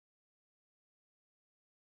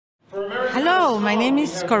Hello, my name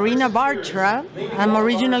is Corina Bartra. I'm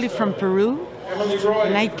originally from Peru,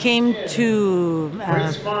 and I came to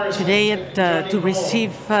today to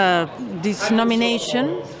receive this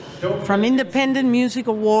nomination from Independent Music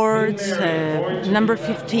Awards number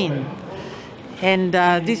 15. And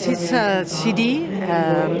this is a CD.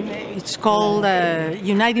 It's called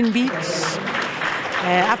Uniting Beats.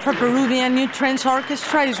 Afro-Peruvian New Trends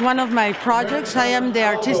Orchestra is one of my projects. I am the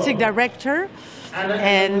artistic director,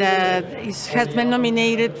 and it has been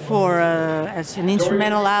nominated for as an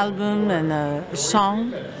instrumental album and a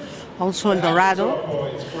song, also Dorado.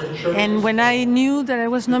 And when I knew that I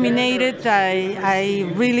was nominated,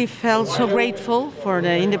 I really felt so grateful for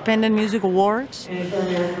the Independent Music Awards,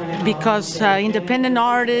 because independent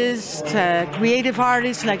artists, creative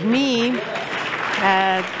artists like me,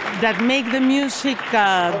 that make the music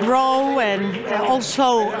grow. And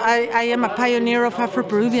also I am a pioneer of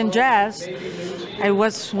Afro-Peruvian jazz. I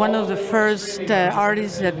was one of the first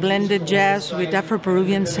artists that blended jazz with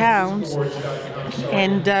Afro-Peruvian sounds.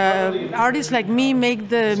 And artists like me make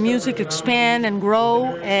the music expand and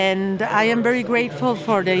grow, and I am very grateful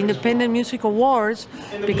for the Independent Music Awards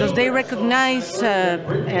because they recognize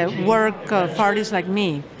work of artists like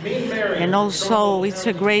me. And also it's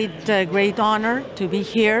a great honor to be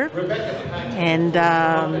here, and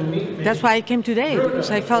that's why I came today,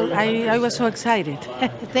 because I was so excited.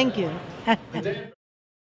 Thank you.